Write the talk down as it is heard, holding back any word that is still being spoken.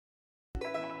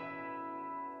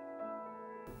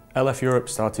LF Europe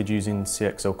started using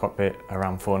CXO-Cockpit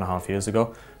around 4.5 years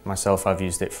ago. Myself, I've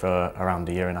used it for around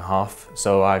 1.5 years.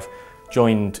 So I've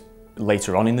joined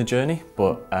later on in the journey,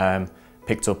 but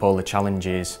picked up all the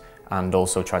challenges and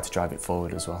also tried to drive it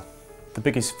forward as well. The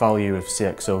biggest value of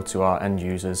CXO to our end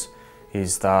users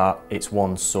is that it's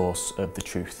one source of the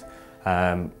truth.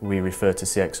 We refer to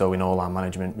CXO in all our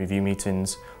management review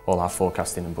meetings, all our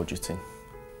forecasting and budgeting.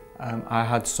 I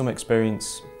had some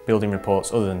experience building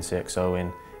reports other than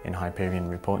CXO in Hyperion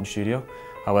Reporting Studio.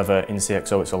 However, in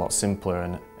CXO it's a lot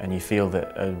simpler, and you feel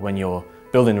that when you're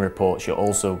building the reports you're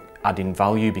also adding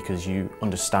value because you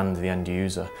understand the end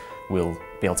user will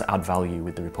be able to add value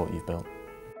with the report you've built.